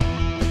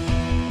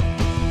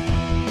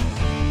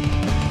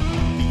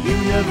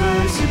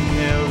universe in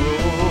peril.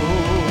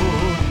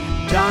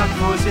 Dark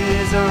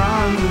forces are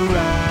on the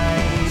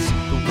rise.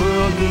 The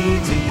world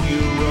needs a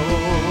hero.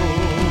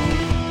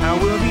 How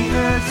will the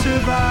Earth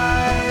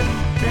survive?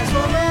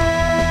 Transformers!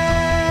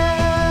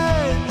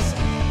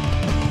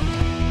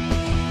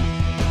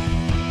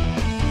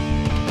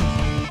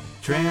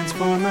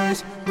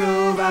 Transformers,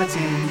 robots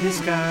in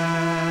disguise.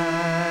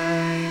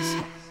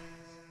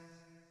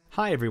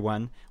 Hi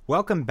everyone,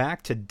 welcome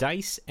back to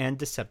Dice and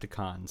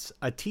Decepticons,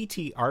 a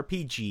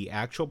TTRPG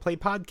actual play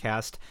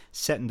podcast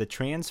set in the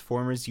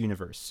Transformers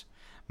universe.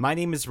 My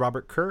name is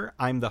Robert Kerr,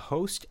 I'm the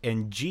host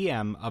and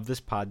GM of this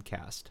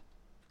podcast.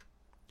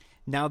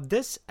 Now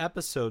this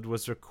episode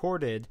was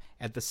recorded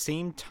at the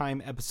same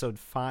time episode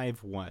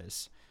 5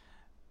 was.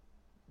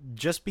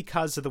 Just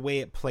because of the way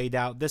it played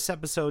out, this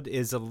episode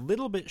is a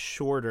little bit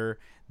shorter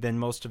than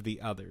most of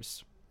the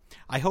others.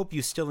 I hope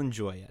you still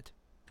enjoy it.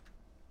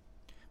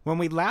 When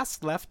we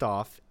last left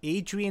off,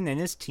 Adrian and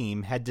his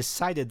team had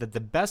decided that the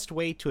best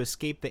way to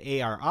escape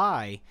the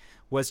ARI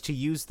was to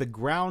use the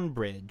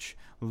groundbridge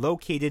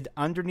located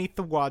underneath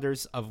the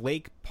waters of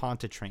Lake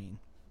Pontchartrain.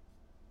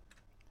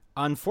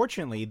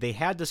 Unfortunately, they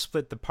had to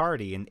split the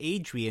party, and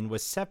Adrian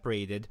was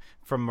separated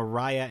from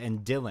Mariah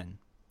and Dillon.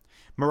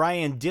 Mariah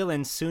and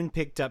Dillon soon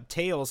picked up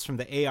tales from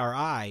the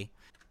ARI.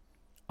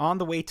 On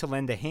the way to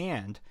lend a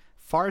hand,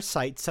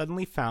 Farsight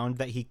suddenly found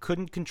that he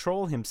couldn't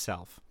control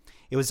himself.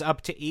 It was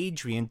up to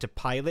Adrian to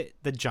pilot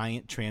the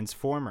giant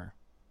transformer.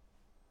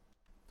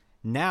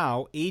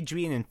 Now,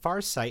 Adrian and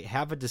Farsight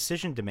have a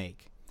decision to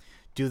make.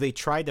 Do they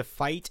try to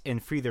fight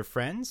and free their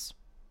friends?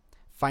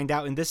 Find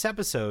out in this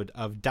episode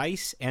of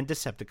Dice and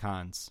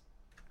Decepticons.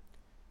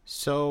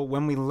 So,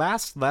 when we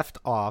last left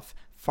off,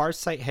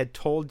 Farsight had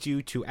told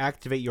you to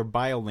activate your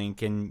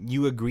biolink, and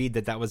you agreed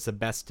that that was the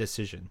best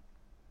decision.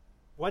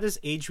 What does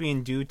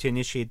Adrian do to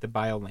initiate the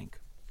biolink?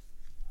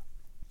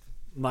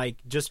 Like,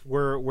 just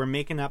we're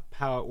making up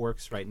how it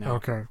works right now.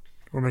 Okay,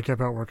 we're making up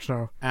how it works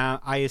now.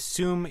 I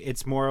assume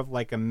it's more of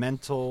like a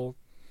mental,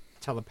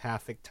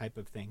 telepathic type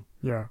of thing.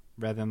 Yeah.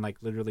 Rather than like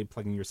literally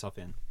plugging yourself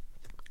in.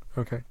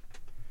 Okay.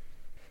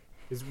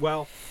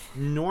 Well,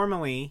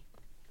 normally...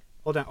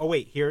 Hold on. Oh,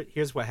 wait.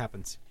 Here's what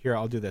happens. Here,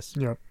 I'll do this.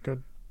 Yeah,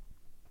 good.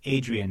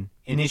 Adrian,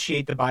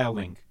 initiate the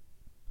biolink.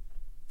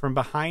 From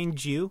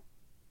behind you,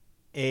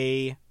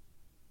 a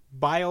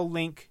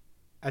biolink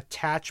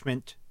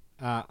attachment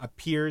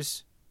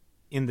appears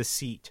in the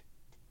seat.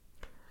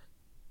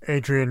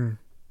 Adrian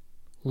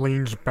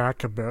leans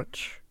back a bit,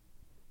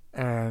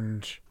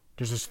 and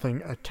does this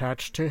thing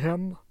attach to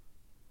him,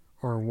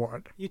 or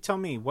what? You tell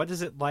me, what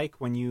is it like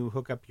when you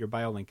hook up your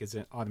biolink? Is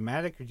it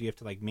automatic, or do you have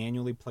to like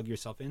manually plug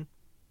yourself in?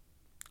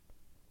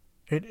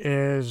 It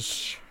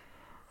is...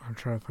 I'm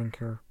trying to think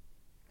here.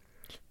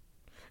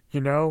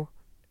 You know,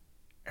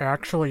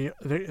 actually,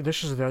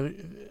 this is the...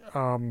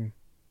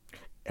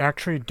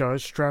 actually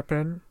does strap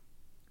in.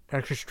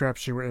 Actually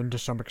straps you in to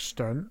some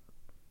extent.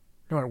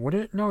 No, would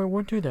it? No, it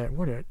wouldn't do that,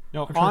 would it?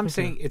 No, all I'm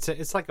saying,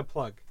 it's like a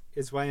plug,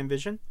 is what I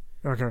envision.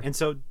 Okay. And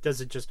so,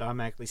 does it just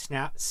automatically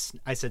snap?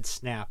 I said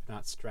snap,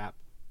 not strap.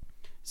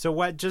 So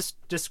what,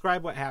 just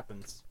describe what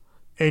happens.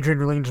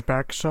 Adrian leans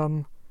back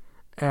some,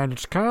 and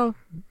it's kind of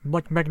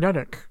like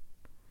magnetic.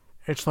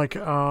 It's like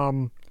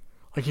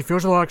he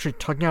feels a lot actually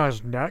tugging at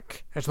his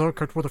neck. It's a little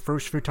comfortable the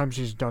first few times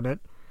he's done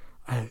it.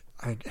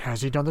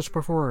 Has he done this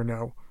before or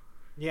no?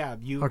 Yeah,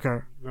 you. Okay.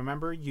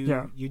 Remember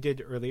you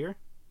did earlier,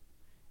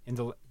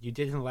 you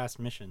did in the last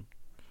mission.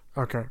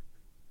 Okay.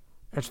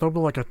 It's a little bit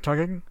like a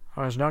tugging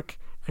on his neck.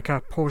 It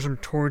kind of pulls him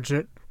towards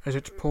it as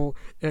it kind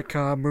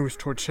of moves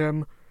towards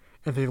him,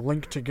 and they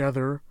link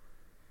together.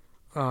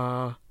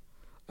 And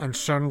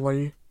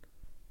suddenly,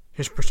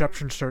 his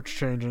perception starts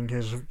changing.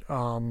 His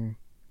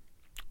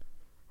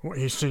what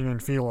he's seeing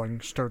and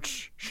feeling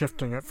starts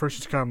shifting. At first,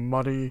 it's kind of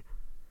muddy,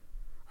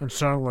 and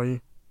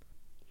suddenly,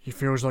 he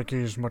feels like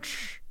he's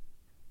much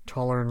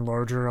taller and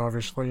larger,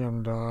 obviously,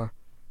 and I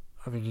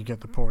think you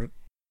get the point.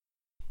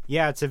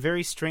 Yeah, it's a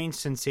very strange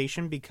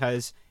sensation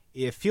because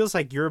it feels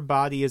like your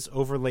body is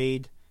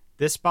overlaid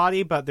this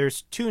body, but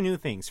there's two new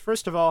things.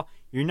 First of all,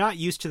 you're not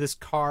used to this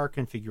car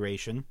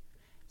configuration,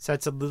 so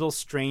that's a little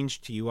strange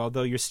to you,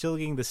 although you're still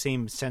getting the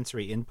same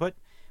sensory input.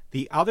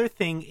 The other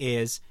thing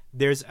is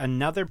there's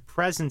another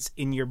presence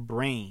in your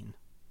brain,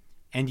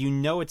 and you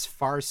know it's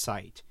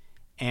Farsight,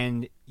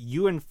 and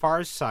you and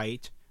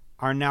Farsight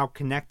are now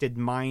connected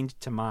mind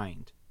to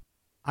mind.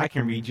 I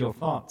can read your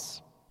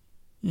thoughts.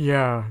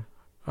 Yeah,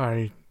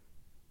 I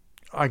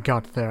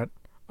got that.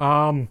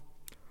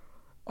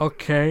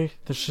 Okay,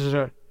 this is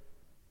a...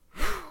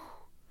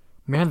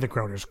 Man, the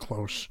ground is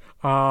close.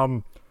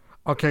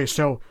 Okay,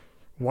 so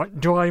what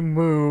do I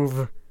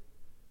move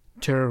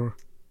to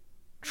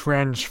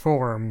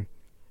transform?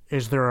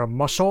 Is there a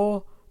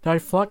muscle that I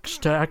flex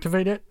to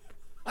activate it?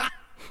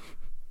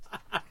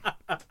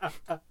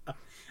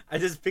 I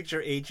just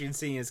picture Adrian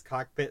sitting in his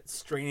cockpit,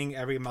 straining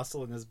every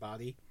muscle in his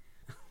body.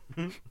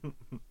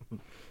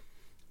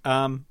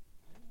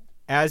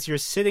 As you're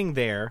sitting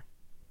there,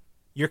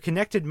 you're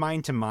connected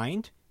mind to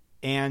mind,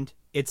 and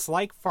it's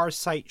like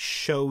Farsight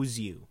shows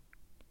you.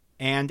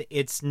 And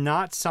it's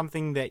not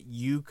something that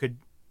you could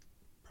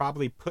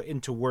probably put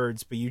into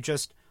words, but you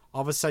just,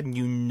 all of a sudden,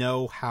 you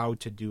know how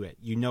to do it.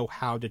 You know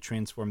how to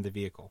transform the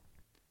vehicle.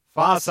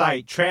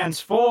 Farsight,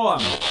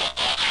 transform!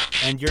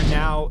 And you're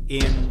now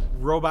in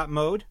robot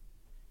mode.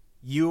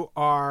 You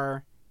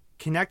are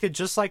connected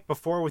just like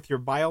before with your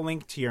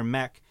biolink to your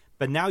mech,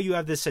 but now you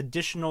have this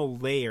additional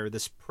layer,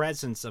 this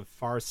presence of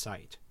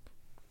Farsight.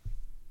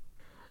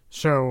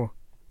 So,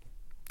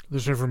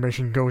 this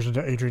information goes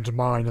into Adrian's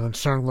mind, and then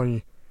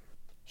suddenly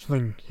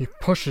he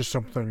pushes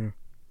something,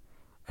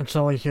 and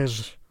suddenly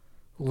his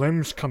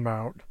limbs come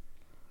out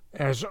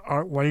as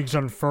our legs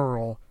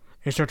unfurl.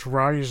 He starts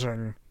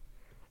rising,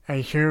 and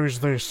he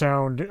hears the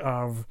sound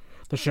of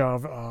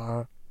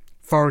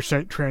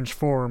Farsight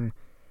transform,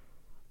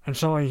 and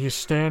suddenly he's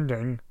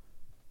standing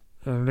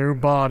in a new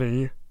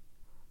body,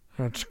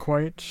 and it's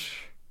quite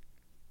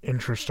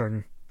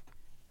interesting.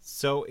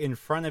 So in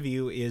front of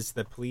you is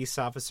the police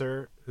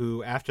officer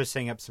who, after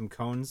setting up some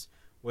cones,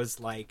 was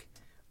like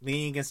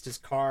leaning against his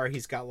car.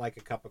 He's got like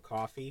a cup of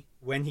coffee.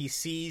 When he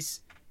sees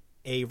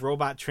a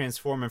robot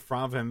transform in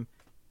front of him,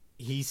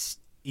 he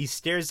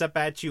stares up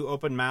at you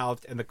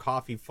open-mouthed, and the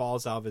coffee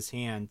falls out of his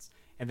hands.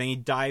 And then he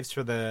dives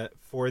for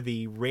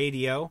the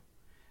radio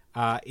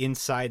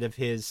inside of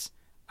his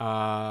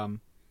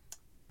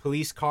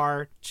police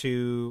car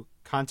to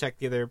contact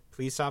the other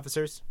police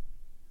officers.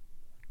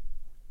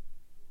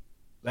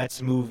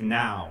 Let's move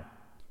now.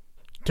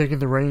 Taking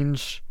the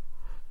reins,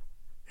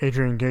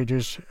 Adrian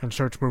engages and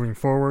starts moving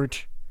forward.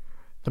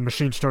 The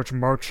machine starts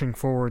marching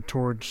forward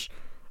towards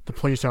the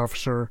police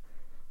officer,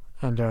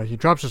 and he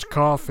drops his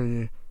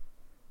coffee.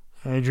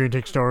 Adrian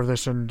takes note of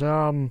this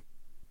and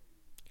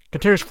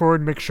continues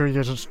forward, makes sure he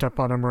doesn't step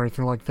on him or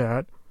anything like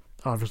that,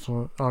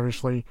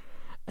 obviously,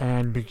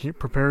 and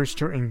prepares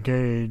to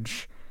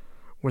engage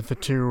with the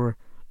two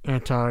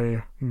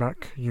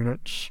anti-mech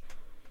units.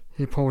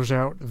 He pulls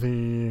out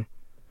the...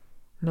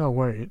 No,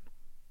 wait.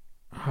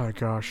 Oh,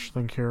 gosh,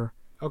 think here.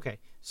 Okay,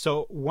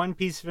 so one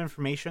piece of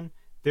information.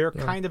 They're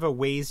kind of a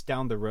ways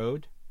down the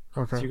road.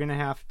 Okay. So you're going to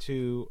have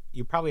to...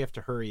 You probably have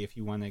to hurry if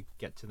you want to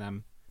get to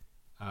them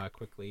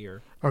quickly.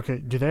 Or Okay,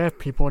 do they have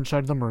people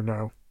inside them or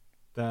no?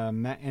 The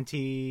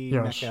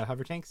anti-mecha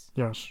hover tanks?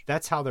 Yes.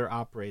 That's how they're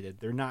operated.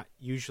 They're not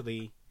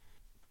usually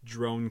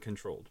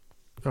drone-controlled.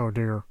 Oh,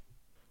 dear.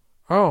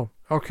 Oh,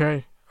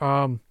 okay.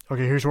 Okay,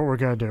 here's what we're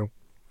going to do.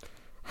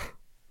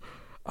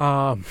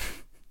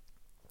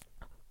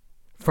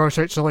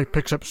 Farsight suddenly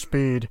picks up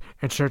speed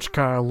and starts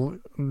kind of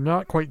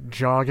not quite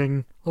jogging,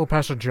 a little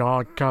past a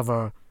jog, kind of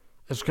a...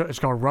 It's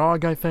called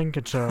Rog, I think.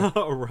 It's a...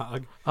 A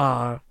Rog.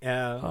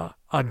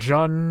 A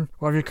Jun,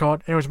 whatever you call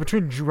it. It was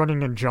between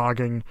running and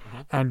jogging,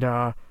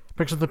 and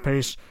picks up the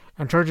pace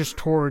and charges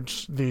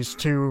towards these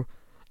two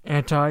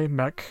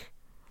anti-mech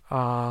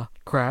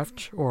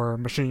craft or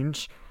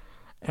machines,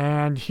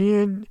 and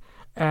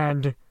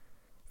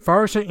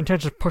Farsight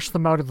intends to push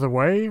them out of the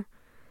way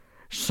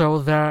so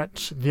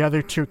that the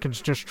other two can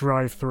just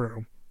drive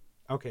through.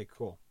 Okay,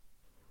 cool.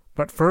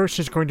 But first,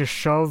 he's going to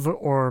shove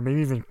or maybe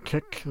even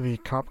kick the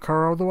cop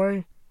car out of the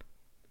way.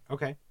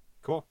 Okay,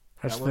 cool.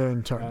 That's the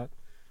intent.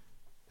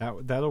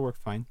 That'll work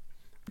fine.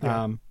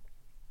 Yeah.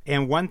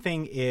 And one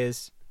thing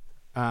is,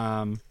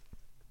 I'm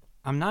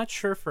not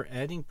sure for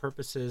editing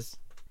purposes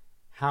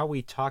how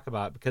we talk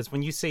about it, because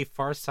when you say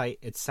Farsight,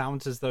 it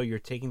sounds as though you're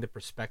taking the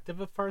perspective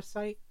of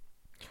Farsight.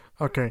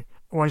 Okay.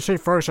 When I say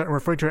Farsight, I'm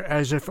referring to it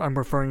as if I'm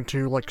referring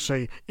to, like,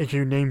 say, if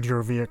you named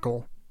your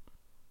vehicle.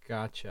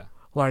 Gotcha.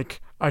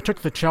 Like, I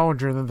took the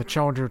Challenger, and then the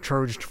Challenger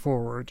charged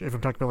forward, if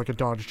I'm talking about, like, a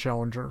Dodge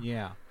Challenger.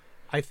 Yeah.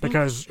 I think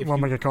because, what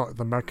am I going to call it?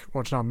 The mech?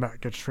 Well, it's not a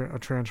mech, it's a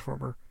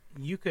Transformer.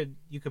 You could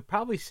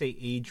probably say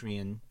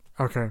Adrian.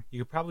 Okay. You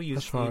could probably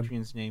use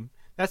Adrian's name.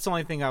 That's the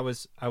only thing I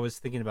was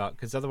thinking about,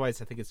 because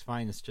otherwise I think it's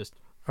fine. It's just...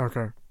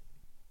 Okay.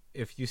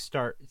 If you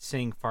start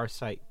saying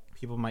Farsight,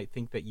 people might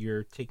think that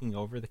you're taking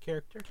over the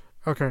character.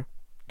 Okay.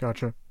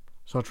 Gotcha.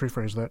 So let's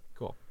rephrase that.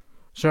 Cool.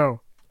 So,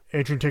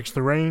 Adrian takes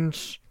the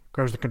reins,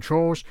 grabs the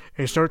controls,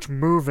 and he starts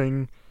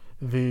moving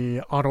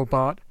the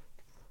Autobot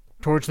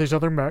towards these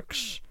other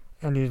mechs,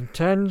 and he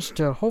intends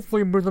to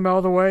hopefully move them out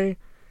of the way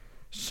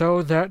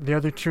so that the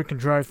other two can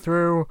drive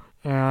through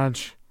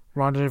and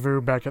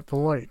rendezvous back at the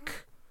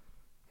lake.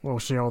 We'll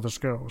see how this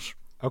goes.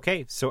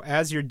 Okay, so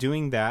as you're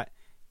doing that,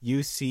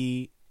 you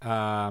see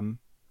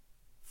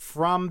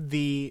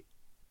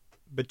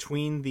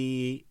between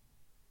the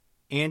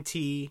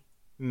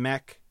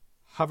anti-mech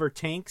hover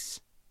tanks,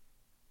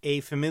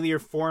 a familiar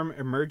form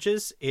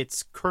emerges.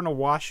 It's Colonel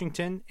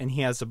Washington, and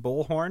he has a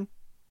bullhorn.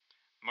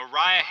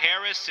 Mariah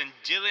Harris and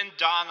Dillon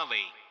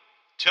Donnelly,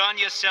 turn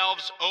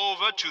yourselves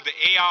over to the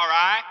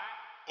ARI,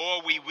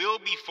 or we will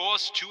be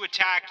forced to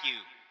attack you.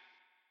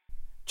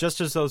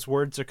 Just as those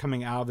words are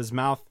coming out of his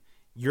mouth,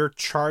 you're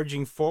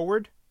charging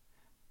forward.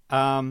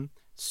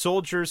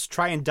 Soldiers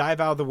try and dive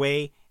out of the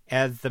way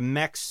as the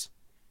mechs,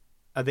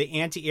 the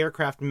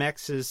anti-aircraft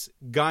mechs'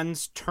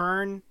 guns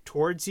turn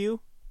towards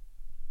you.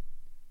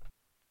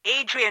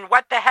 Adrian,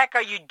 what the heck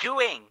are you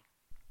doing?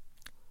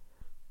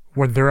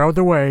 When they're out of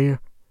the way,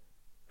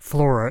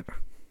 floor it.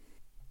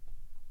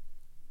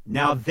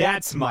 Now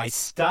that's my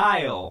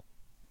style.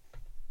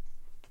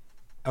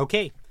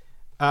 Okay,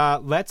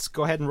 let's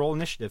go ahead and roll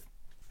initiative.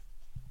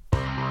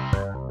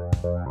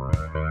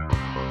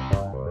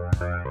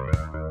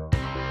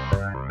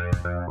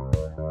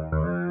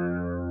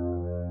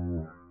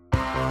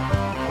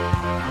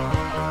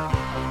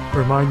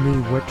 Remind me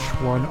which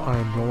one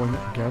I'm rolling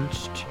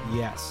against.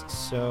 Yes,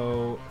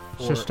 so...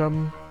 for,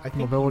 System, I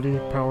think mobility, you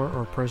roll power,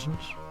 or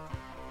presence?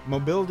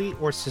 Mobility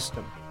or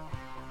system.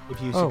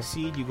 If you Oh.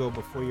 succeed, you go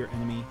before your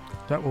enemy.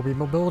 That will be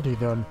mobility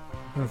then.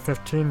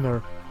 15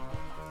 there.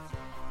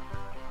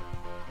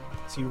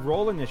 So you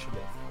roll initiative.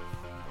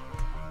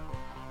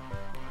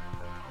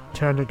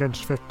 10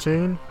 against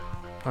 15.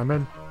 I'm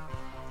in.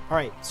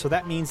 Alright, so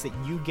that means that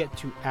you get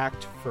to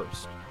act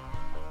first.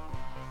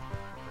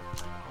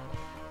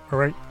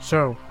 Alright,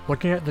 so,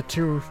 looking at the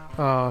two,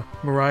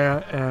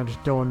 Mariah and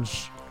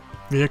Dillon's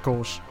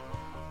vehicles,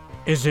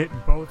 is it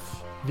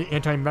both the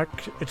anti-mech?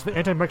 It's the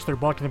anti-mechs that are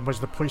blocking them, but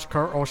is the police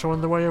car also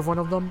in the way of one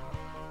of them?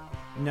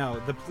 No,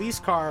 the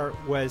police car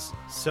was...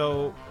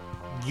 So,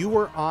 you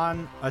were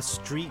on a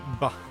street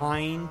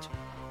behind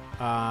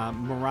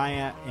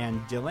Mariah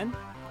and Dillon.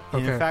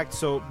 And Okay. in fact,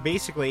 so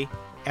basically,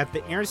 at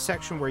the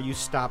intersection where you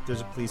stopped,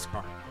 there's a police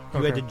car.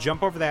 You had Okay. to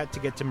jump over that to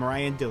get to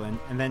Mariah and Dillon,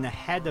 and then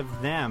ahead of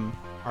them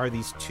are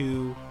these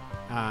two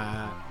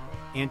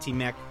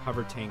anti-mech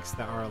hover tanks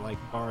that are, like,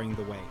 barring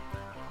the way.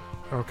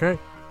 Okay,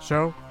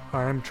 so,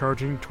 I am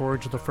charging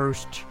towards the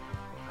first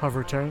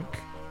hover tank,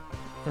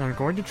 and I'm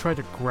going to try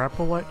to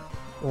grapple it,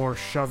 or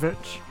shove it,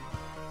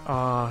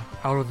 out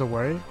of the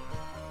way,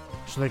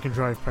 so they can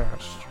drive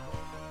past.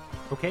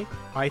 Okay,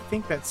 I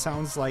think that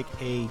sounds like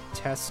a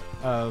test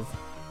of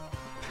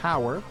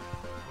power.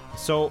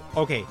 So,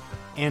 okay,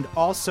 and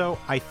also,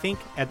 I think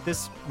at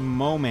this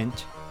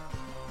moment,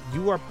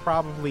 you are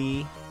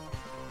probably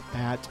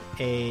at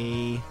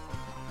a...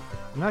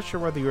 I'm not sure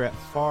whether you're at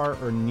far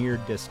or near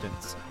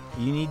distance.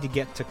 You need to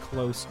get to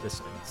close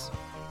distance.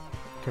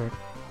 Okay.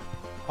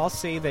 I'll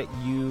say that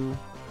you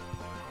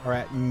are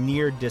at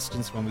near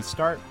distance when we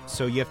start,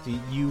 so you have to...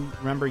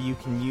 Remember, you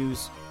can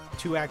use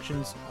 2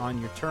 actions on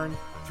your turn.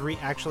 3,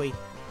 actually,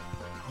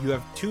 you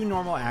have 2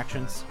 normal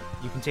actions.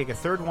 You can take a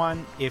third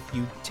one if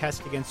you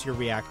test against your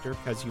reactor,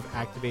 because you've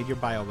activated your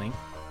biolink.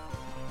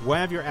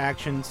 One of your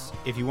actions,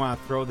 if you want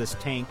to throw this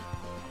tank,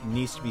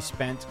 needs to be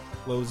spent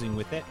closing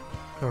with it.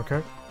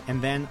 Okay. And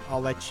then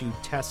I'll let you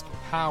test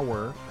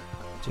power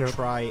to Yep.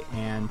 try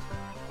and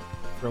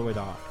throw it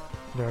off.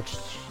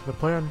 That's the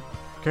plan.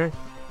 Okay,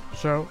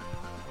 so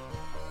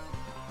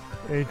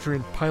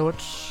Adrian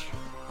pilots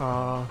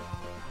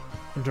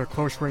into a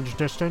close range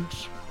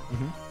distance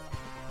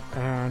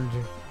and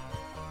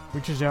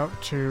reaches out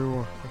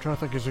to, I'm trying to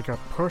think, is it a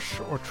push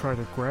or try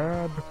to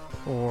grab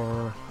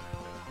or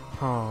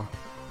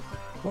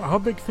well,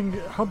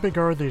 how big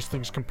are these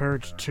things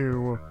compared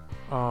to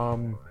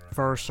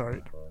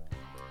Farsight?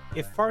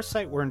 If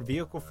Farsight were in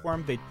vehicle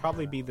form, they'd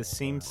probably be the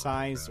same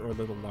size or a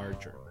little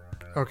larger.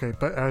 Okay,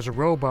 but as a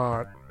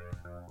robot,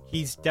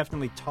 He's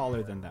definitely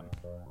taller than them,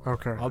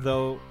 okay,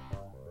 although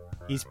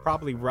he's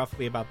probably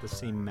roughly about the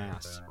same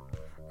mass.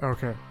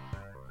 okay.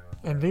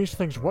 And these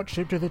things, what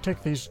shape do they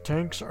take? These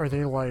tanks, are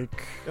they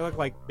like... They look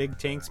like big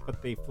tanks,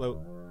 but they float.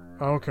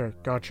 Okay,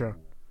 gotcha.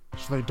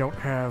 So they don't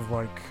have,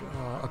 like,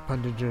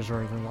 appendages or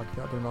anything like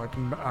that. They're not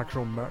like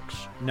actual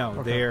mechs. No,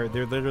 Okay.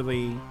 they're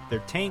literally... They're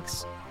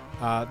tanks.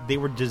 They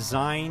were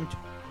designed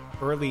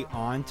early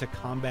on to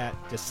combat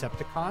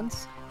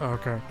Decepticons,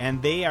 Okay,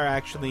 and they are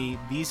actually...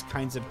 These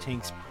kinds of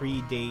tanks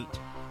predate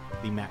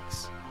the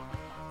mechs.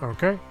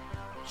 okay.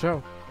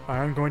 So,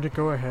 I'm going to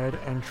go ahead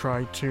and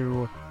try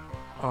to,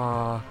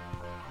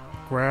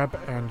 grab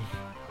and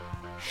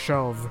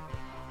shove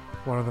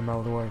one of them out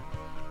of the way.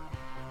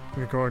 I'm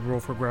gonna go ahead and roll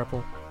for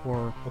grapple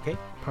or Okay?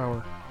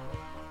 power.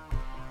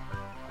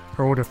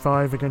 I rolled a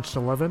 5 against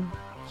 11,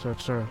 so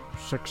it's a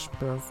 6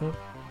 benefit.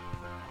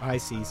 I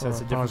see. So Or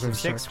it's a a difference of positive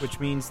 6, 6. which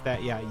means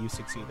that, yeah, you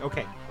succeed.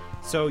 Okay.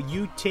 So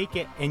you take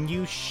it and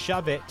you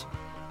shove it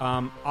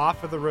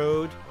off of the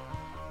road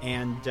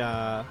and,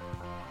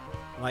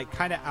 like,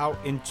 kind of out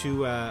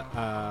into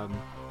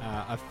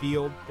a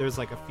field. There's,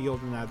 like, a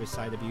field on either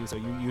side of you. So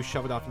you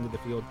shove it off into the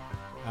field.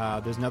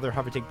 There's another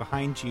hover tank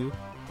behind you.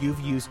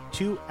 You've used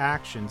 2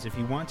 actions. If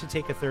you want to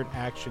take a third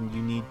action,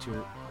 you need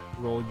to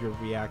roll your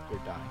reactor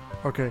die.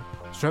 Okay,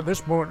 so at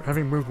this moment,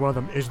 having moved one of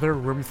them, is there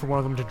room for one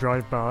of them to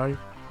drive by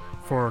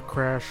for a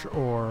crash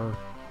or...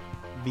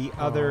 The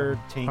other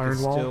tank iron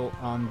is wall? still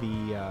on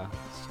the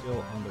road.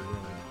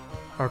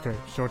 Okay,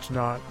 so it's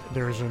not...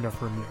 There isn't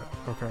enough room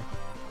yet. Okay.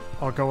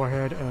 I'll go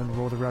ahead and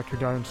roll the reactor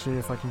die and see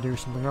if I can do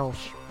something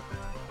else.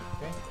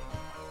 Okay.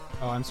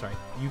 Oh, I'm sorry.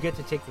 You get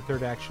to take the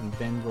third action,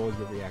 then roll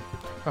your reactor.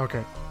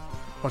 Okay.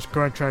 Let's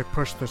go ahead and try to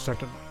push the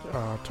second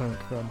tank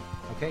then.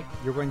 Okay.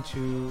 You're going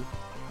to...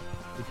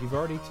 If you've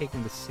already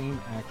taken the same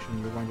action,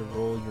 you're going to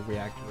roll your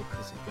reactor with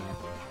disadvantage.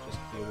 Just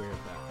be aware of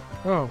that.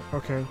 Oh,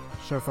 okay.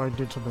 So if I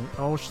did something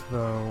else,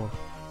 though...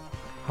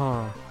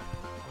 Huh.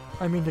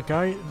 I mean, the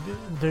guy...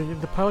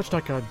 The pilot's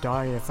not gonna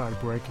die if I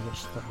break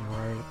this thing,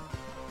 right?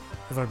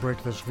 if I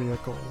break this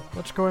vehicle.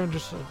 Let's go ahead and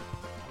just...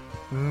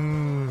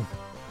 I'm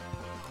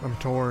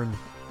torn.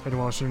 I don't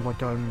want to seem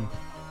like I'm...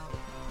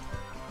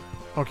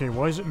 Okay,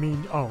 what does it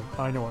mean? Oh,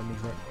 I know what it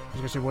means, right. I was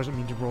gonna say, what does it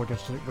mean to roll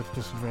against it with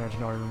disadvantage?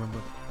 Now I remember.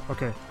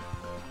 Okay.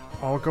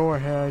 I'll go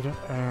ahead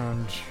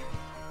and...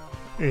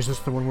 Is this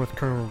the one with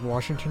Colonel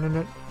Washington in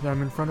it that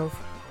I'm in front of?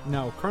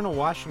 No, Colonel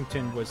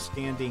Washington was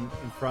standing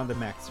in front of the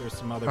mechs. There's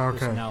some other Okay.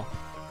 personnel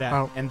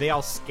that, and they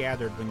all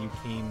scattered when you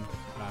came.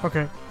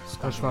 Okay,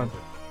 that's fine. Over.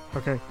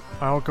 Okay,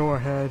 I'll go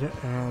ahead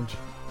and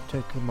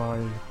take my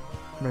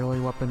melee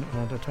weapon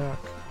and attack.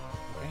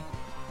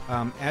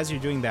 Okay. As you're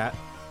doing that,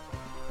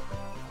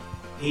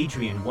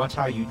 Adrian, what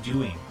are you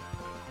doing?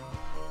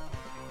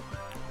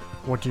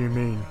 What do you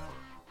mean?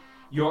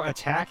 You're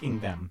attacking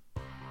them.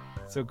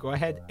 So go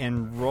ahead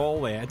and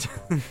roll it.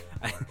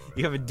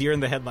 You have a deer in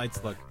the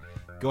headlights look.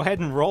 Go ahead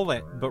and roll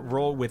it, but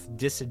roll with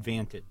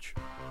disadvantage.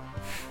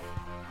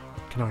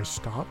 Can I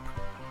stop?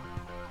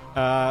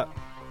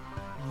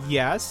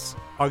 Yes.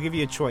 I'll give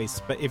you a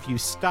choice, but if you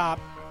stop,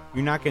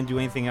 you're not going to do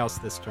anything else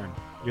this turn.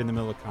 You're in the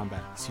middle of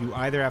combat. So you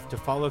either have to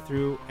follow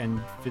through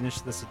and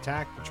finish this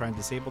attack to try and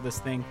disable this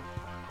thing,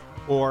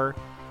 or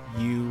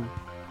you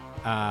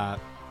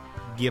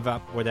give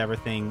up whatever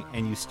thing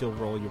and you still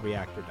roll your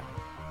reactor die.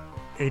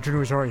 Adrian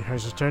was already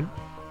hesitant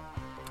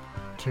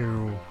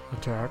to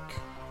attack,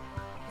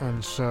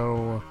 and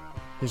so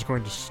he's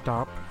going to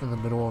stop in the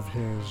middle of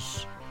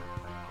his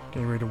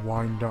getting ready to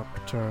wind up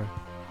to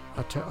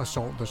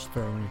assault this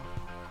thing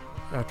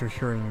after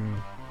hearing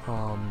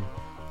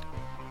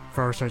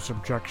Farsight's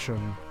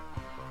objection.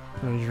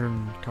 And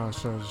Adrian kind of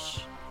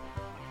says,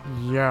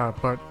 yeah,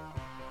 but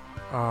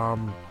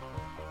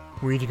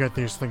we need to get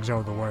these things out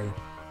of the way,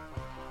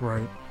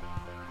 right?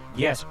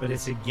 Yes, but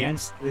it's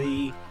against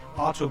the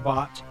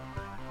Autobot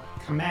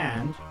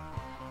command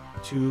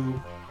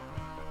to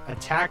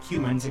attack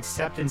humans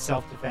except in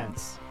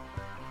self-defense.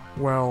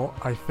 Well,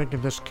 I think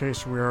in this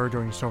case we are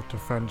doing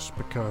self-defense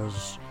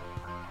because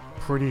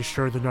pretty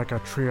sure they're not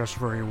going to treat us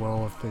very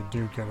well if they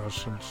do get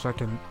us. And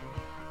second,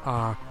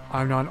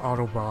 I'm not an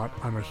Autobot,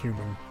 I'm a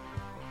human.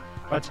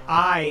 But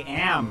I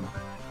am.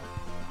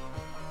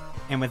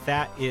 And with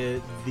that,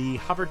 the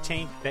hover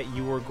tank that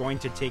you were going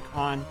to take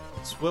on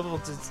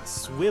swivels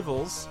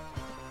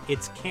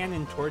its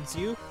cannon towards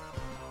you.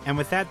 And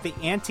with that, the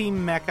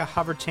anti-mecha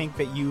hover tank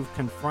that you've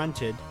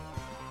confronted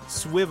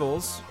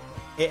swivels.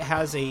 It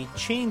has a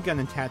chain gun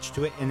attached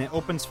to it, and it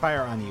opens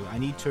fire on you. I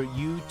need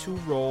you to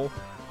roll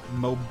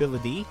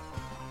mobility.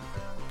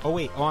 Oh,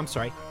 wait. Oh, I'm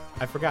sorry.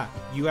 I forgot.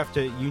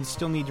 You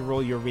still need to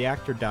roll your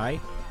reactor die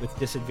with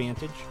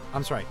disadvantage.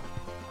 I'm sorry.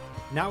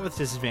 Not with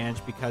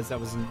disadvantage because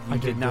you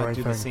did not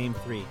do the same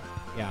 3.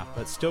 Yeah,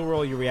 but still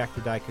roll your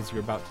reactor die because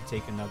you're about to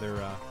take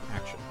another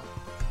action.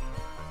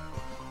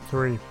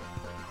 3.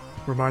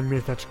 Remind me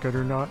if that's good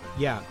or not.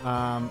 Yeah,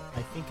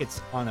 I think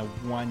it's on a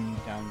 1 you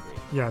downgrade.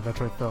 Yeah, that's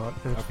what I thought.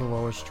 It's okay. The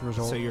lowest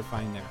result. So you're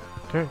fine there.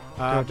 Okay.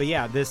 But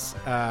yeah, this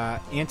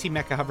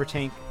anti-mecha hover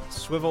tank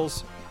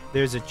swivels.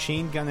 There's a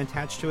chain gun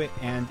attached to it,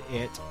 and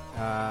it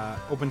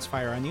opens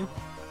fire on you.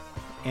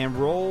 And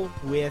roll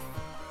with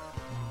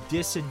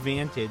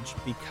disadvantage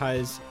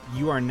because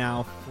you are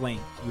now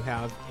flanked. You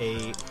have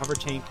a hover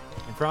tank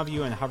in front of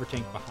you and a hover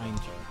tank behind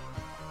you.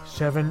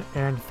 7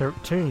 and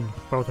 13.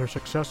 Both are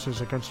successes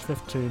against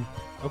 15.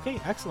 Okay,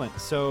 excellent.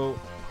 So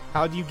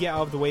how do you get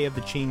out of the way of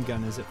the chain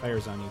gun as it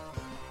fires on you?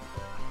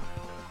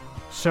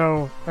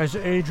 So, as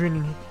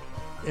Adrian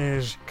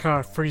kind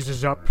of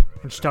freezes up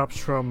and stops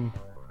from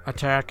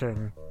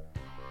attacking,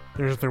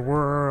 there's the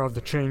whir of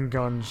the chain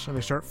guns, and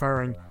they start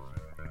firing.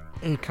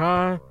 And he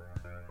kind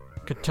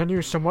of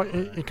continues somewhat,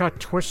 he kind of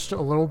twists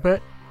a little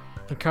bit,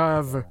 and kind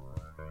of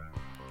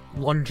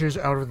lunges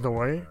out of the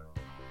way.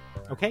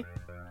 Okay.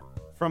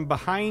 From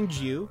behind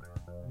you,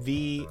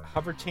 the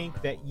hover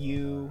tank that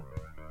you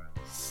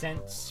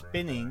sent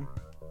spinning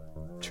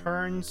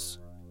turns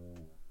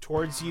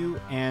towards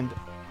you and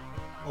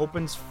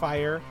opens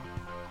fire.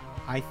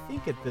 I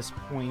think at this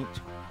point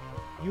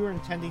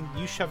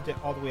you shoved it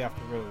all the way off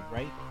the road,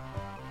 right?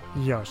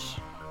 Yes.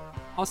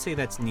 I'll say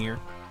that's near.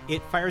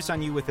 It fires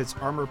on you with its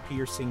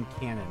armor-piercing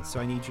cannon,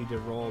 so I need you to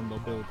roll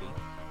mobility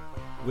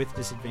with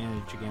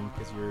disadvantage again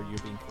because you're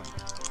being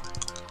flanked.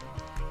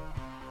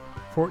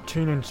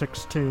 14 and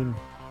 16.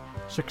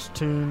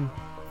 16,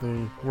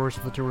 the worst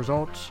of the 2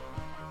 results,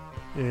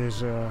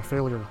 is a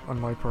failure on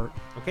my part.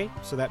 Okay,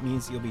 so that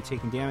means you'll be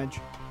taking damage.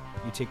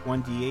 You take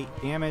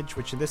 1d8 damage,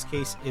 which in this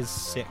case is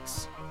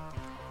 6.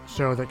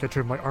 So that gets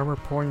rid of my armor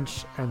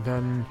points, and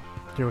then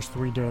deals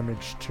 3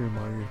 damage to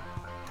my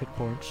hit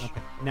points.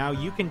 Okay. Now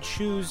you can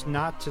choose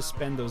not to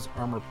spend those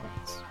armor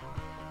points.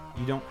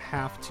 You don't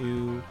have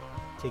to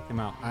take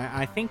them out.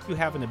 I think you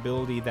have an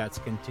ability that's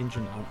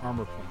contingent on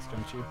armor points,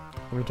 don't you?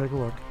 Let me take a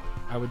look.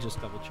 I would just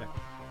double check.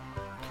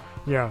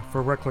 Yeah,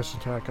 for reckless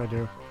attack I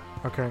do.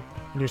 Okay,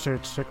 and you say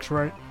it's 6,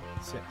 right?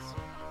 6.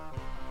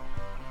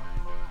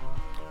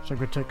 So I'm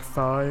going to take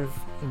 5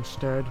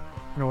 instead,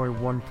 and only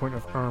 1 point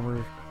of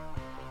armor,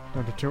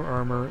 down to 2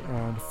 armor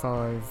and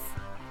 5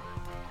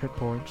 hit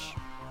points.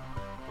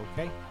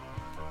 Okay.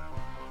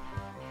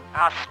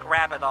 I'll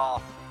scrap it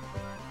all.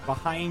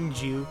 Behind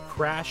you,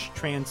 Crash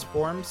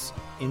transforms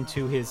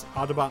into his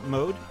Autobot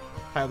mode,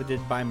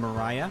 piloted by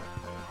Mariah.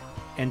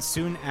 And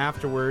soon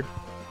afterward,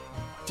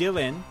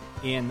 Dillon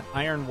in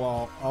Iron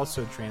Wall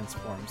also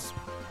transforms.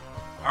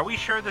 Are we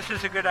sure this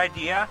is a good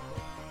idea?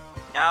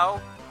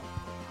 No.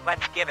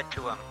 Let's give it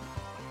to him.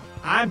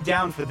 I'm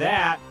down for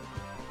that.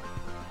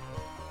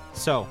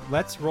 So,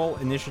 let's roll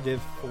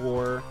initiative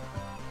for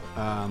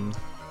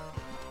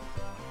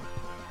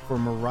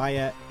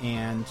Mariah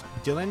and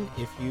Dillon.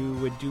 If you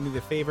would do me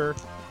the favor,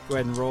 go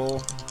ahead and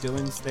roll.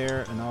 Dillon's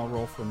there, and I'll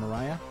roll for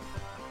Mariah.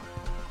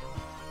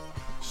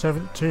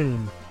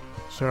 17.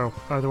 So,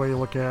 either way you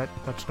look at,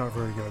 that's not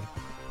very good.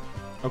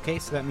 Okay,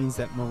 so that means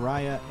that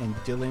Mariah and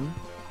Dillon...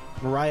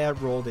 Mariah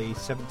rolled a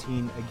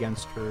 17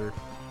 against her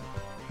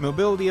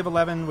mobility of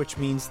 11, which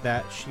means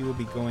that she will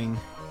be going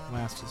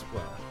last as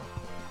well.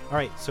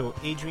 Alright, so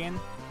Adrian,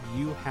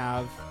 you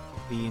have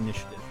the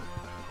initiative.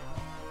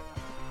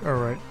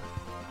 Alright.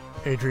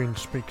 Adrian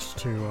speaks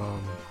to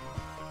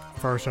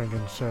Farsang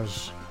and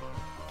says,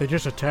 "They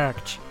just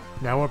attacked.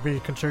 Now would be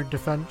considered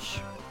defense?"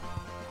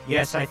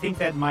 Yes, I think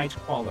that might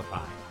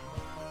qualify.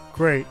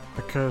 Great,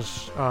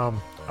 because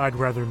I'd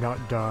rather not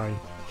die,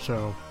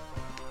 so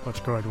let's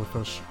go ahead with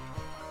this.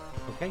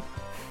 Okay.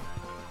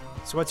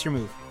 So what's your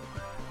move?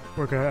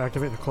 We're going to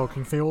activate the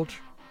cloaking field.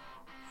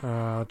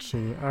 Let's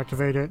see,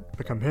 activate it,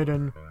 become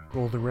hidden,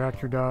 roll the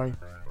reactor die.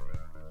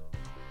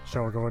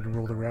 So I'll go ahead and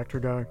roll the reactor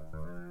die.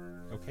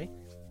 Okay.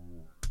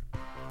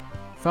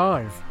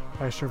 5.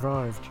 I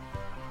survived.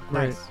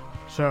 Great. Nice.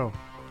 So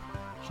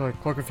the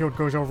cloaking field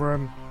goes over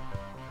him,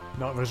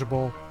 not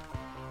visible.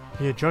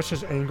 He adjusts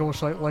his angle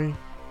slightly,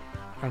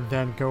 and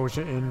then goes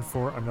in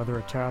for another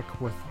attack,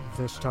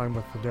 this time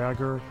with the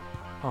dagger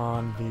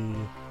on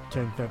the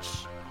tank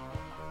that's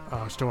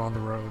still on the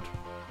road.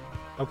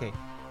 Okay.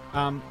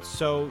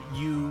 So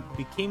you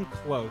became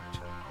cloaked.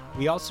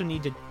 We also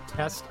need to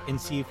test and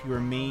see if you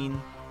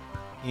remain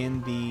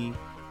in the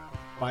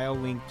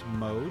biolinked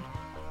mode.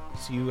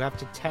 So you have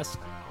to test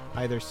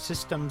either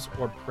systems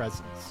or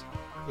presence.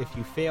 If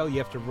you fail, you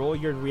have to roll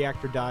your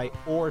reactor die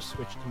or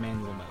switch to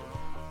manual mode.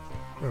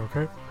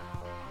 Okay.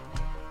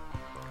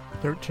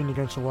 13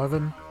 against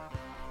 11.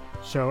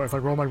 So if I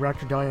roll my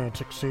reactor die and it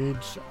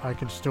succeeds, I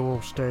can still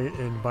stay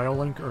in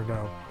biolink or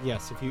no?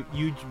 Yes, if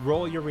you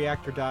roll your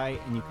reactor die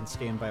and you can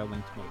stay in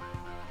biolinked mode.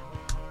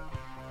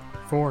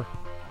 4.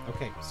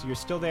 Okay, so you're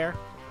still there.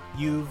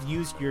 You've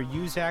used your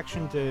use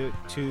action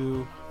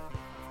to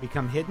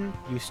become hidden.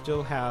 You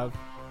still have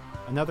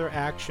another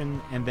action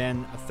and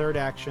then a third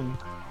action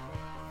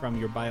from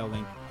your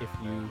biolink if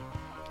you...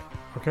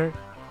 Okay.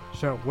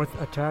 So with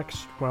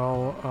attacks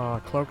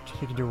while cloaked,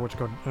 he can do what's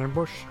called an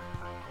ambush.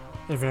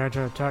 Advantage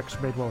on attacks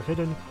made while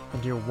hidden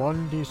and deal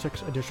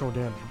 1d6 additional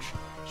damage.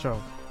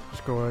 So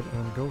let's go ahead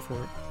and go for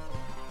it.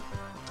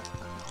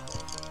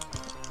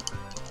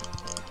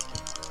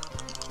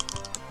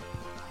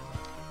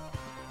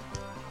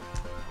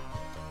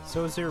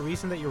 So is there a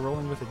reason that you're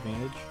rolling with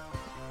advantage?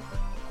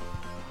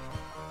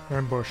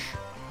 Ambush.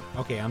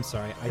 Okay, I'm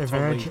sorry.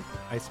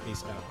 I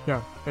spaced out.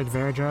 Yeah,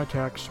 advantage on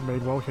attacks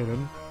made while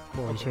hidden.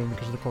 Well, he's hidden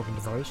because of the cloaking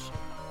device.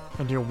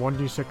 And deal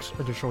 1d6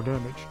 additional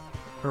damage.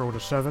 I rolled a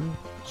 7,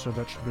 so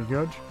that should be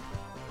good.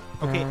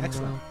 Okay, and,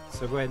 excellent.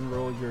 So go ahead and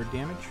roll your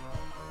damage.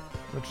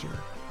 Let's see.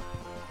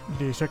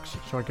 D6,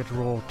 so I get to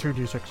roll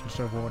 2d6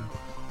 instead of 1.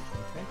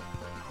 Okay.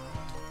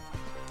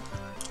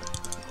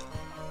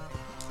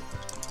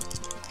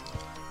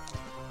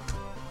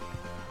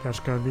 That's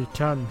gonna be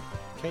 10.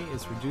 Okay,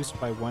 it's reduced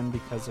by 1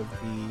 because of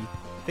the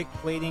thick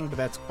plating, but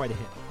that's quite a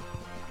hit.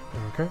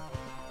 Okay.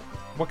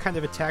 What kind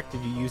of attack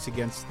did you use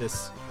against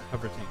this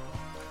hover tank?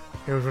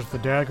 It was with the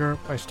dagger.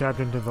 I stabbed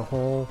into the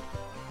hole.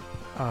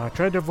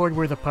 Tried to avoid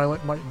where the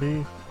pilot might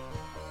be.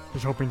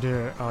 Was hoping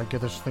to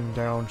get this thing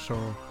down, so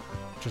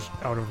just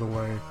out of the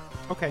way.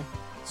 Okay.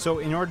 So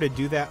in order to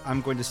do that,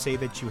 I'm going to say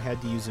that you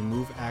had to use a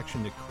move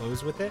action to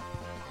close with it.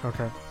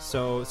 Okay.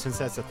 So since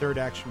that's the third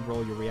action,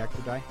 roll your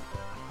reactor die.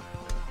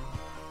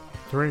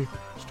 3.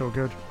 Still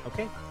good.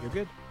 Okay, you're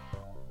good.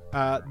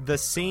 The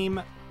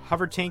same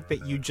hover tank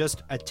that you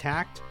just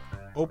attacked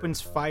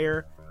opens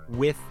fire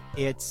with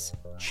its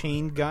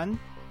chain gun,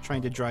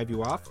 trying to drive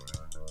you off.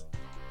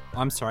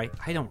 I'm sorry,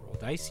 I don't roll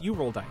dice. You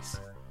roll dice.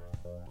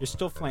 You're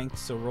still flanked,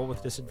 so roll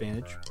with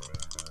disadvantage.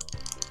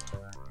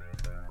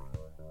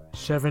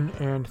 7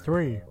 and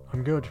 3.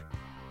 I'm good.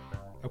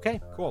 Okay,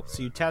 cool.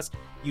 So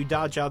you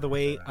dodge out of the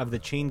way of the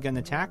chain gun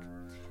attack.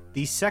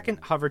 The second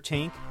hover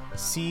tank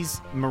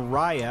sees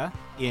Mariah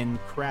in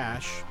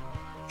Crash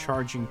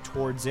charging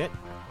towards it,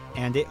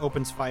 and it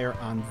opens fire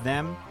on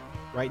them.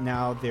 Right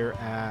now they're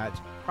at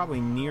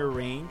probably near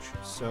range,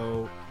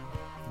 so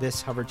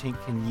this hover tank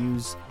can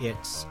use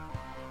its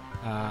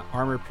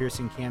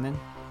armor-piercing cannon.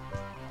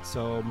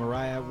 So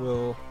Mariah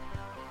will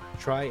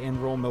try and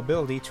roll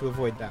mobility to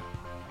avoid that.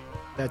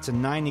 That's a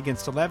 9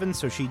 against 11,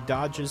 so she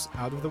dodges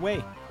out of the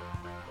way.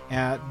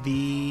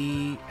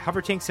 The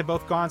hover tanks have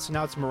both gone, so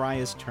now it's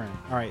Mariah's turn.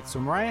 All right, so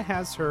Mariah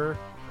has her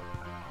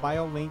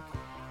biolink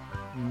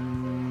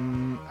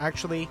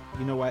Actually,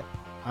 you know what?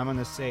 I'm going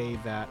to say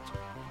that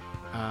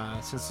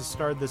since the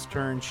start of this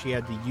turn, she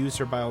had to use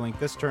her biolink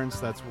this turn,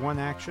 so that's one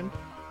action.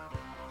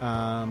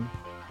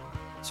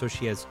 So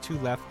she has 2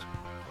 left.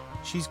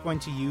 She's going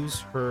to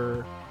use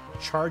her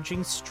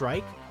charging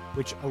strike,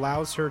 which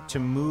allows her to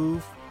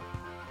move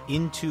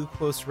into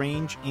close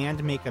range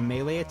and make a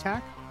melee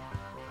attack.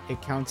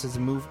 It counts as a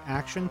move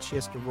action. She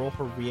has to roll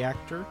her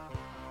reactor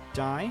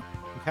die.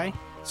 Okay,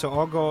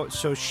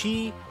 so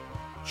she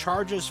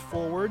charges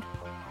forward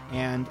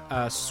and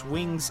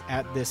swings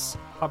at this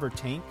hover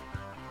tank,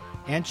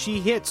 and she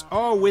hits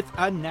with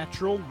a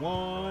natural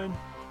 1.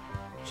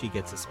 She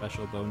gets a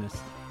special bonus,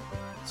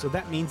 so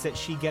that means that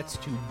she gets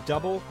to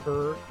double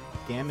her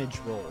damage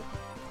roll.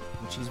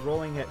 And she's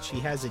rolling it. She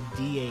has a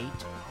D8,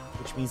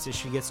 which means that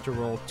she gets to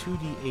roll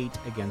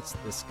 2d8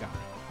 against this guy.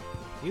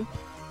 You?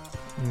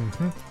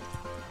 Mm-hmm.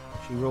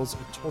 She rolls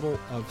a total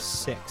of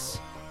 6.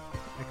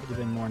 That could have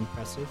been more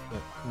impressive,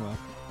 but oh well.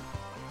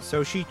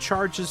 So she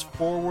charges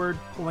forward,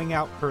 pulling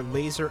out her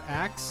laser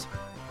axe,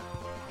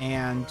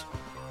 and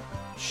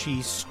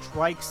she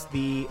strikes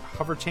the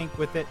hover tank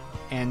with it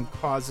and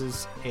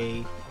causes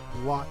a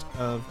lot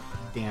of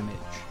damage.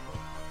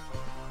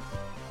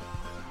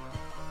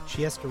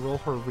 She has to roll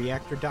her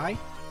reactor die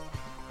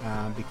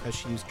because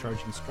she used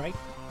charging strike.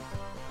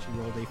 She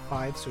rolled a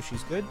 5, so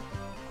she's good.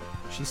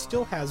 She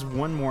still has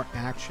one more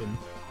action,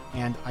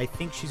 and I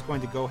think she's going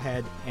to go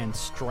ahead and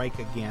strike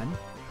again.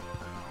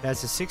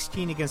 That's a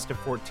 16 against a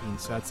 14,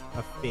 so that's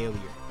a failure.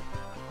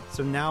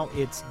 So now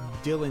it's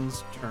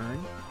Dillon's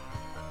turn.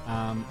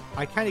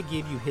 I kind of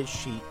gave you his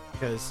sheet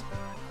because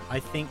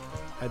I think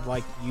I'd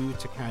like you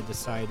to kind of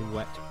decide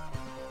what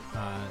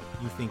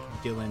you think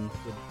Dillon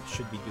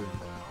should be doing.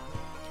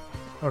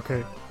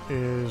 Okay,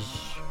 is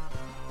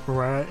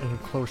Mariah in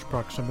close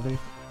proximity?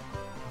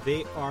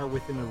 They are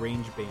within a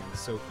range band,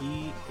 so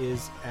he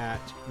is at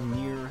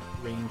near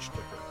range to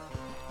her.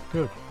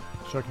 Good.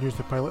 So I can use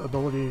the pilot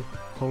ability,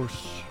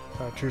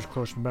 choose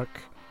close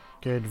mech,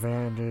 get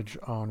advantage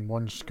on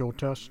 1 skill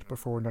test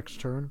before next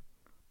turn,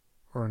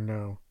 or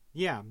no?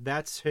 Yeah,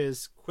 that's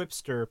his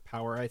Quipster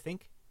power, I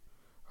think.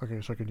 Okay,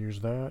 so I can use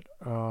that.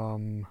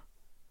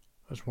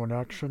 That's 1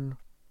 action,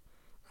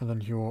 and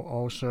then he will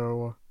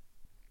also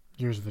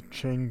use the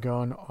chain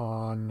gun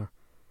on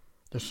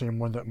the same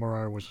one that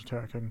Mariah was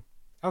attacking.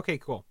 Okay,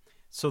 cool.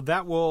 So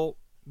that will,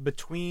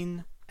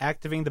 between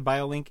activating the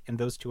biolink and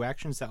those 2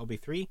 actions, that will be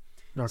 3.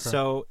 Okay.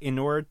 So in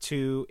order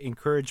to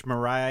encourage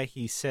Mariah,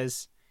 he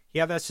says, he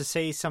has to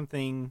say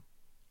something,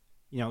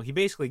 he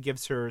basically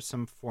gives her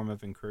some form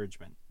of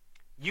encouragement.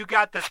 You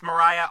got this,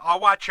 Mariah. I'll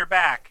watch your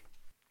back.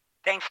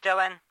 Thanks,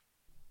 Dillon.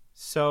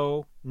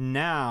 So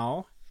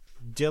now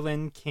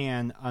Dillon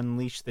can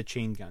unleash the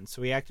chain gun.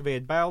 So he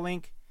activated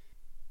biolink.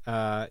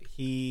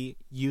 He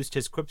used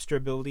his Quipster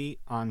ability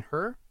on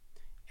her,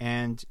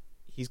 and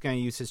he's going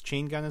to use his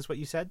chain gun, is what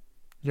you said?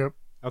 Yep.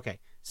 Okay,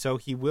 so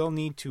he will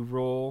need to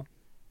roll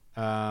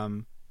a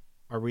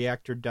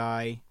reactor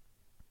die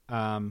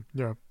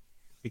Yep.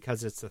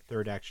 because it's the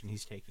 3rd action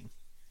he's taking.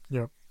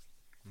 Yep.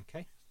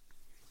 Okay.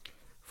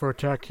 For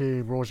attack,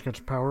 he rolls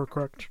against power,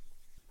 correct?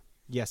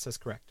 Yes, that's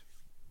correct.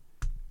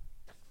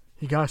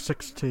 He got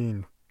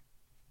 16.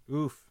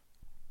 Oof.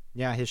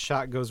 Yeah, his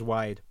shot goes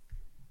wide.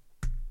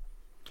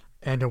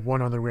 And a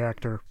 1 on the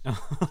reactor.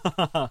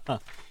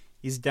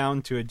 He's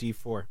down to a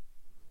D4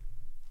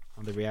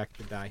 on the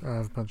reactor die. I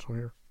have a pencil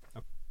here.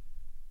 Okay.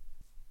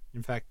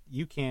 In fact,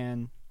 you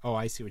can... Oh,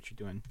 I see what you're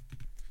doing.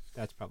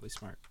 That's probably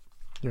smart.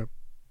 Yep.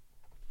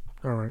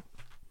 Alright.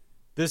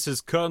 This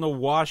is Colonel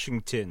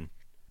Washington.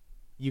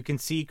 You can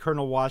see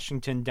Colonel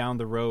Washington down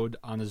the road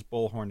on his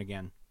bullhorn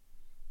again.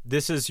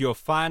 This is your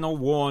final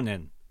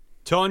warning.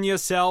 Turn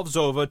yourselves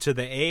over to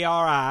the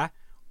ARI,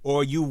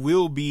 or you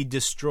will be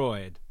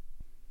destroyed.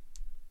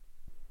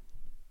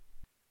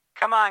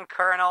 Come on,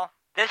 Colonel.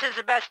 This is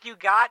the best you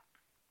got?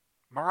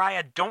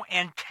 Mariah, don't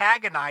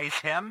antagonize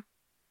him.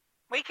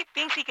 He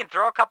thinks he can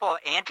throw a couple of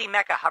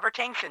anti-mecha hover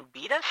tanks and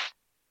beat us?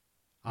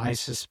 I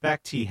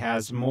suspect he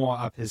has more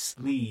up his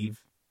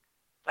sleeve.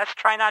 Let's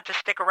try not to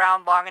stick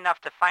around long enough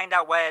to find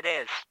out what it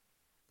is.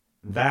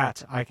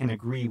 That I can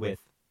agree with.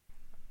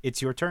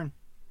 It's your turn.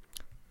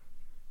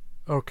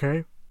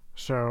 Okay,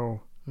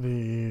 so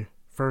the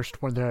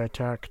first one that I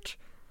attacked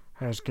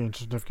has gained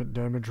significant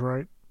damage,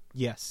 right?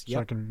 Yes. So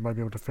I might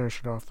be able to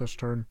finish it off this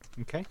turn.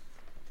 Okay.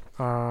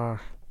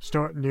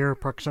 Still at near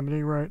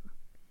proximity, right?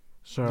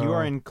 So you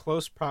are in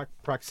close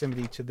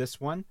proximity to this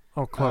one.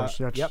 Oh, close.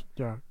 Yep.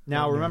 Yeah.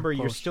 Now remember,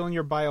 you're close. still in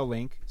your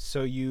biolink,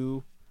 so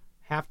you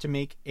have to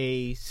make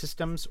a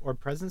systems or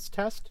presence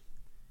test.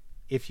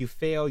 If you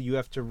fail, you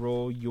have to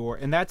roll your...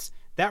 And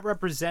that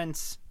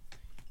represents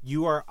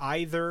you are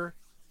either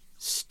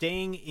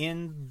staying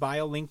in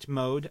biolinked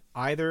mode,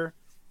 either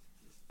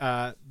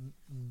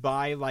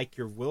by like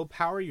your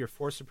willpower, your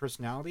force of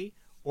personality,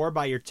 or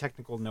by your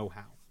technical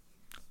know-how.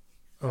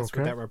 That's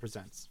what that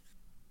represents.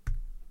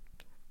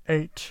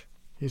 8.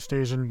 He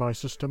stays in by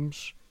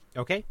systems.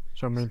 Okay.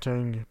 So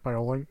maintaining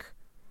biolink.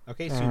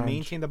 Okay, so you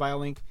maintain the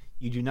biolink.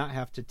 You do not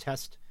have to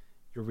test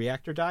your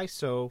reactor die,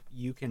 so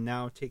you can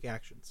now take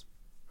actions.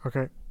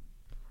 Okay.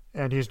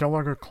 And he's no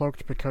longer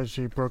cloaked because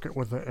he broke it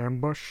with an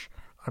ambush.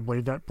 I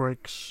believe that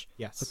breaks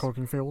the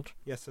cloaking field.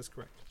 Yes, that's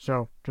correct.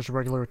 So, just a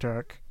regular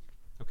attack.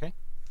 Okay.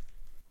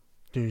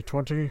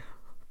 D20.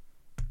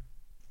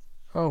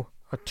 Oh,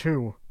 a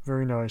 2.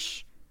 Very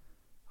nice.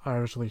 I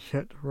actually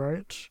hit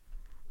right.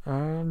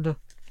 And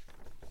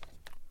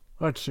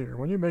let's see.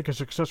 When you make a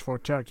successful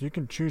attack, you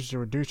can choose to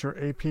reduce your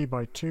AP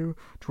by 2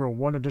 to roll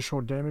 1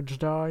 additional damage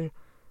die.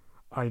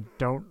 I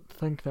don't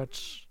think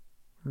that's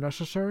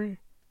necessary.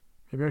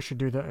 Maybe I should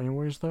do that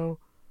anyways, though.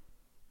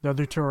 The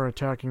other 2 are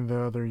attacking the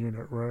other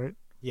unit, right?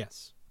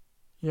 Yes.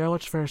 Yeah,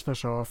 let's finish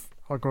this off.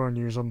 I'll go and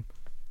use them.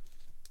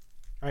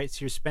 Alright,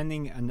 so you're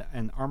spending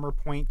an armor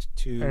point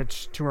to...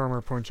 It's 2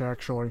 armor points,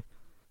 actually.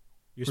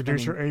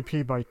 Reduce your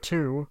AP by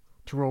 2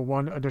 to roll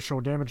 1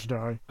 additional damage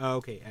die. Oh,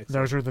 okay, excellent.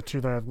 Those are the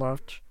 2 that I had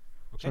left.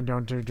 Okay. So I'm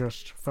down to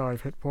just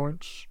 5 hit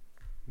points.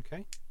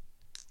 Okay.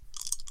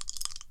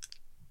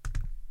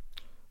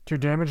 2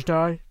 damage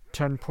die,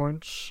 10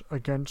 points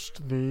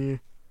against the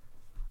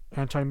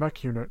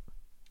anti-mech unit.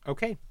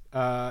 Okay.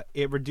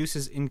 It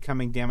reduces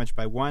incoming damage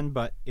by 1,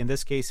 but in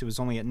this case it was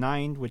only at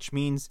 9, which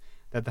means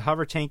that the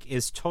hover tank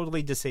is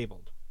totally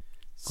disabled.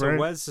 So Great.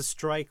 what does the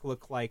strike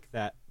look like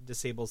that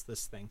disables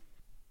this thing?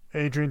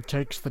 Adrian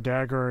takes the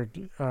dagger,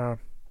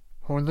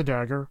 holding the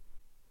dagger.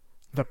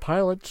 The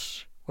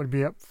pilots would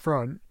be up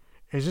front.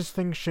 Is this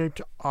thing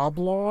shaped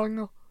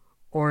oblong,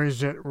 or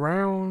is it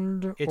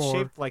round? It's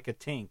shaped like a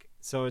tank,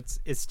 so it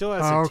still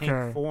has a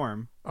tank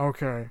form.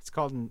 Okay. It's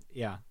called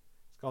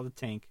a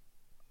tank.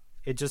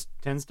 It just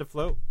tends to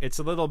float. It's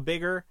a little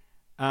bigger.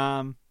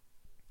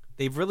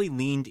 They've really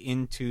leaned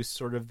into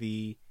sort of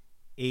the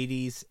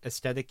 80s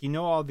aesthetic. You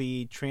know all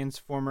the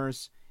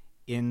Transformers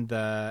in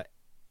the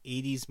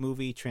 80s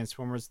movie,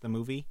 Transformers the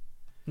movie?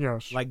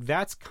 Yes. Like,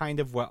 that's kind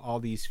of what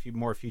all these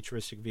more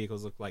futuristic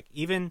vehicles look like.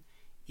 Even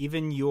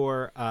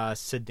your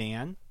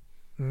sedan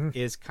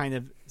is kind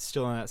of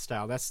still in that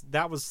style.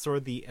 That was sort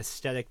of the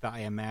aesthetic that I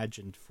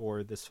imagined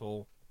for this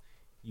whole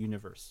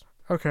universe.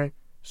 Okay.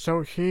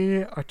 So he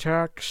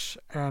attacks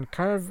and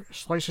kind of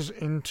slices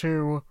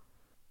into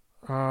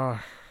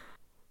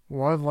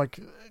one, like,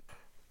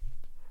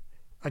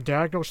 a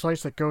diagonal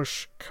slice that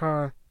goes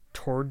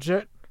towards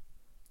it,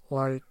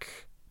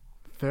 like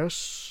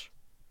this,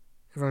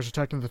 if I was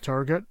attacking the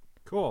target.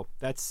 Cool.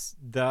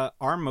 The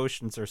arm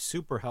motions are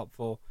super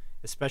helpful,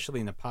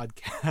 especially in a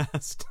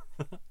podcast.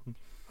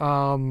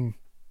 From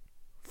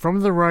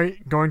the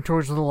right, going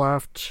towards the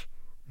left,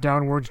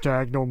 downwards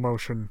diagonal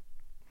motion.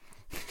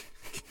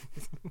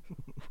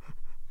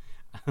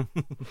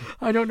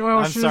 I don't know how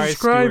else to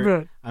describe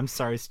it. I'm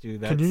sorry, Stu.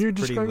 That's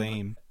pretty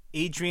lame.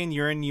 Adrian,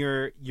 you're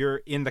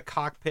in the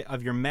cockpit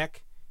of your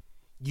mech.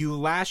 You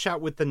lash out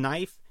with the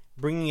knife,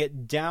 bringing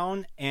it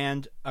down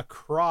and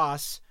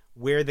across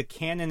where the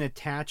cannon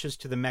attaches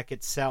to the mech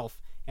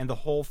itself, and the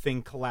whole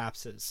thing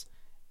collapses.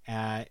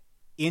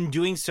 In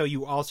doing so,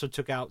 you also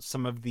took out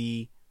some of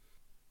the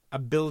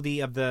ability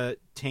of the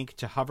tank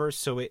to hover,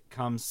 so it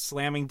comes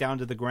slamming down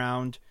to the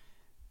ground.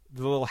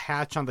 The little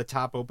hatch on the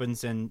top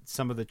opens, and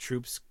some of the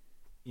troops,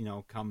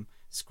 come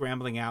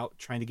scrambling out,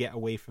 trying to get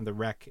away from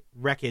the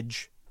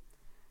wreckage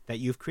that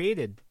you've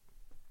created.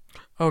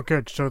 Oh,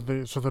 good. So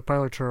the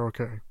pilots are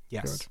okay.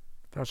 Yes. Good.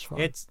 That's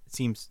fine. It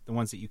seems the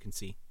ones that you can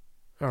see.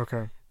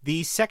 Okay.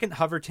 The second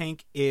hover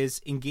tank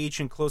is engaged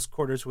in close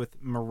quarters with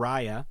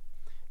Mariah,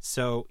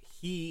 so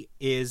he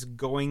is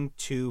going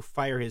to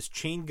fire his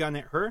chain gun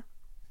at her.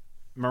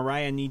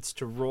 Mariah needs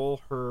to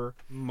roll her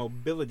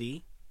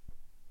mobility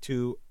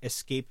to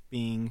escape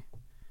being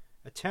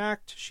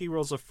attacked. She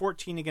rolls a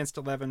 14 against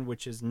 11,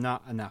 which is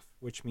not enough,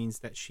 which means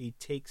that she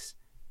takes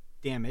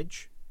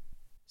damage.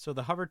 So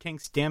the hover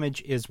tank's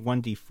damage is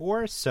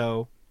 1d4,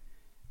 so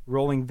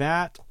rolling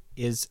that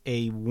is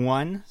a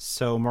 1.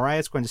 So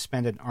Mariah's going to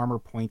spend an armor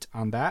point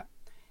on that.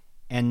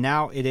 And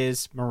now it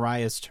is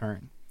Mariah's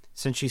turn.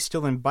 Since she's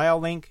still in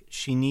BioLink,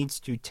 she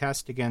needs to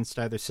test against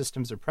either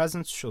systems or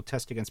presence. She'll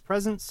test against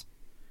presence.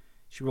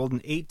 She rolled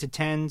an 8 to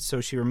 10, so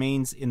she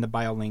remains in the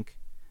BioLink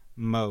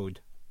mode.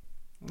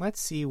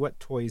 Let's see what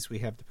toys we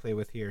have to play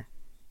with here.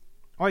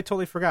 Oh, I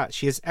totally forgot.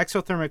 She has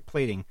exothermic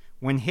plating.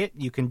 When hit,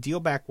 you can deal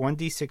back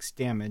 1d6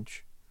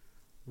 damage.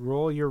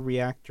 Roll your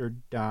reactor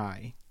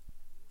die.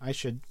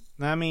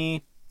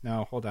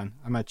 No, hold on.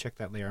 I'm going to check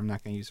that later. I'm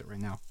not going to use it right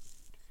now.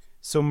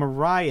 So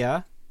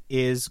Mariah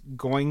is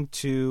going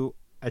to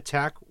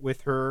attack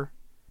with her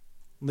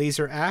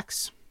laser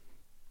axe.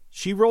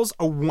 She rolls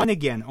a 1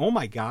 again. Oh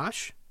my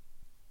gosh.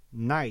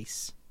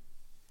 Nice.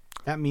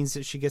 That means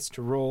that she gets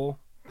to roll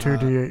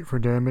 2d8 for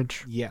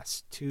damage.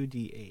 Yes,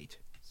 2d8.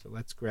 So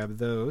let's grab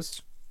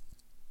those.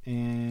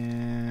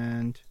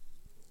 And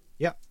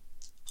yep.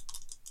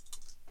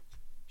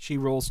 She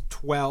rolls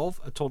 12,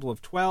 a total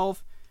of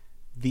 12.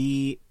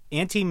 The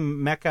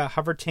anti-mecha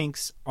hover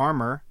tank's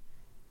armor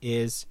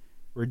is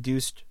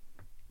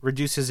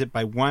reduces it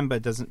by 1, but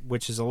it doesn't,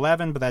 which is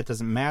 11, but that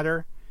doesn't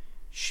matter.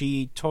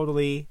 She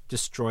totally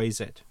destroys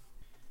it.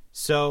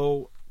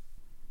 So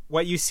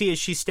what you see is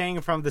she's standing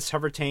in front of this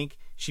hover tank.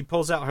 She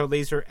pulls out her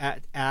laser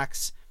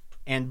axe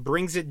and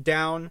brings it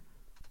down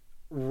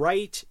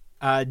right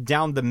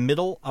down the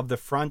middle of the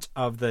front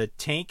of the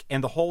tank,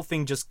 and the whole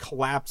thing just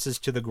collapses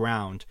to the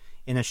ground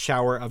in a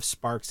shower of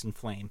sparks and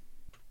flame.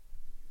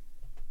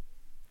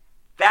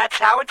 That's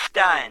how it's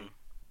done.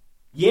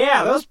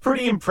 Yeah, that was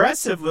pretty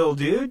impressive, little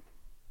dude.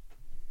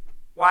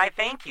 Why,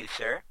 thank you,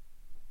 sir.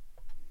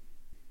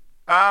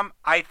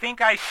 I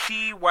think I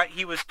see what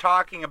he was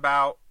talking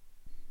about.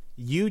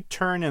 You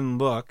turn and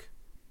look.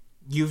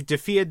 You've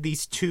defeated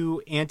these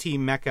 2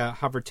 anti-mecha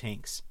hover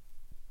tanks.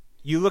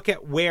 You look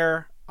at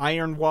where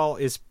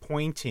Ironwall is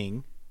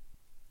pointing,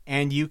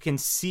 and you can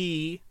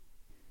see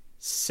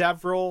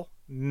several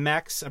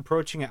mechs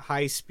approaching at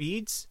high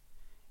speeds,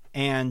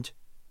 and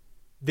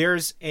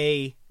there's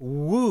a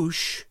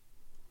whoosh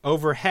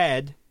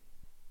overhead,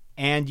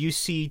 and you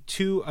see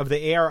 2 of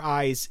the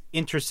ARI's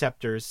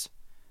interceptors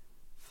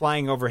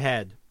flying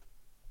overhead.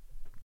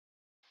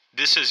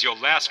 This is your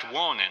last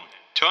warning.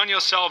 Turn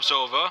yourselves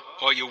over,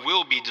 or you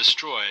will be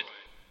destroyed.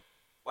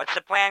 What's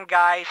the plan,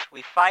 guys?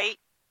 We fight,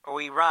 or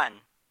we run?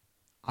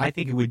 I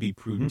think it would be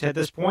prudent at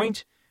this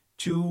point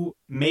to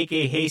make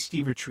a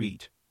hasty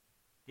retreat.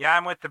 Yeah,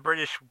 I'm with the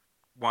British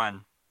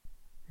one.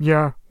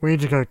 Yeah, we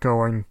need to get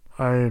going.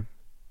 It'd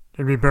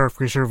be better if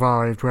we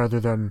survived rather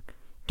than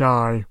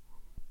die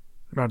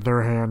at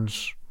their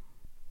hands,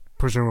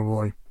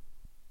 presumably.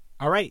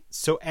 Alright,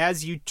 so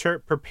as you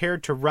prepare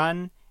to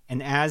run,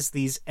 and as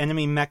these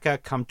enemy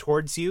mecha come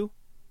towards you,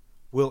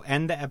 we'll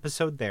end the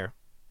episode there.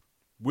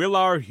 Will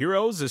our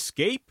heroes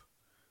escape?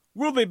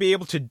 Will they be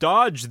able to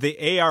dodge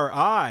the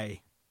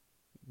ARI?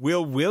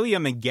 Will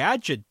William and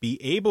Gadget be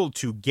able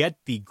to get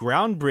the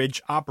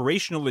groundbridge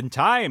operational in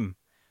time?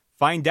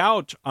 Find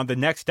out on the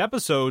next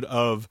episode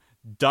of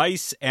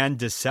Dice and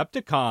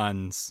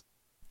Decepticons.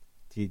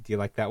 Do you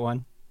like that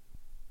one?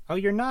 Oh,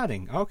 you're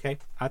nodding. Okay.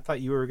 I thought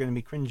you were going to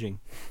be cringing.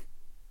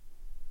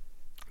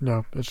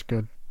 No, it's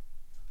good.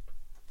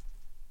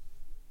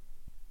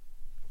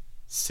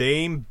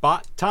 Same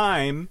bot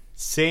time,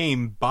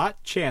 same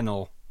bot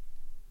channel.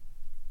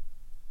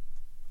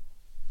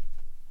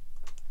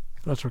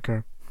 That's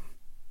okay.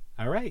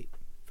 All right.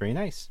 Very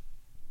nice.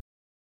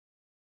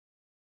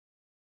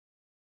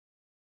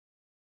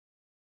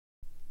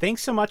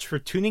 Thanks so much for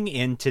tuning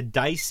in to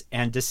Dice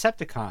and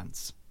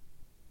Decepticons.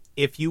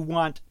 If you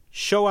want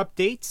show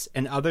updates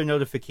and other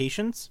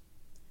notifications,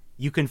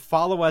 you can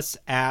follow us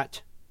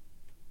at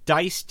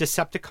Dice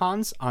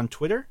Decepticons on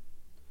Twitter.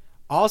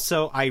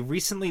 Also, I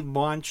recently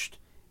launched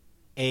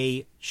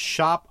a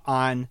shop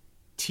on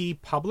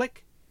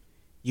TeePublic.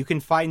 You can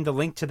find the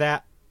link to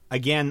that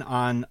again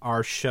on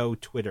our show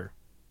Twitter.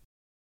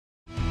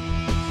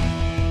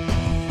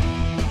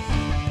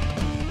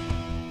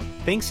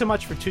 Thanks so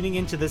much for tuning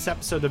in to this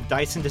episode of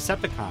Dice and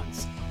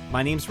Decepticons.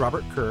 My name's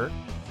Robert Kerr.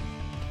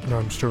 And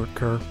I'm Stuart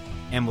Kerr.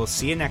 And we'll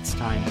see you next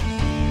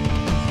time.